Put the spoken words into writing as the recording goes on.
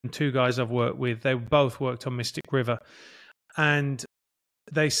two guys I've worked with. They both worked on Mystic River, and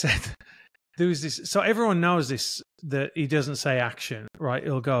they said there was this. So everyone knows this, that he doesn't say action, right?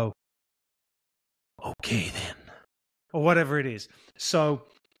 He'll go, okay then, or whatever it is. So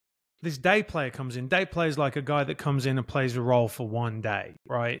this day player comes in. Day player is like a guy that comes in and plays a role for one day,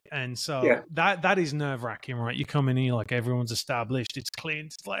 right? And so that is nerve wracking, right? You come in and you're like, everyone's established. It's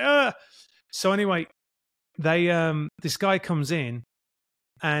Clint. It's like, ah. So anyway, they this guy comes in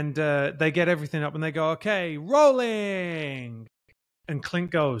and they get everything up and they go, okay, rolling. And Clint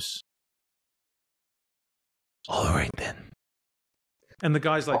goes, all right then. And the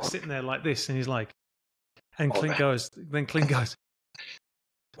guy's like sitting there like this, and he's like, and Clint goes,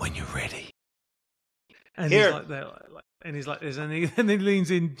 when you're ready. And he's like there, and he's like this, and then he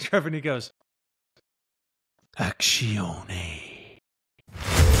leans in, Trevor, and he goes, Accione.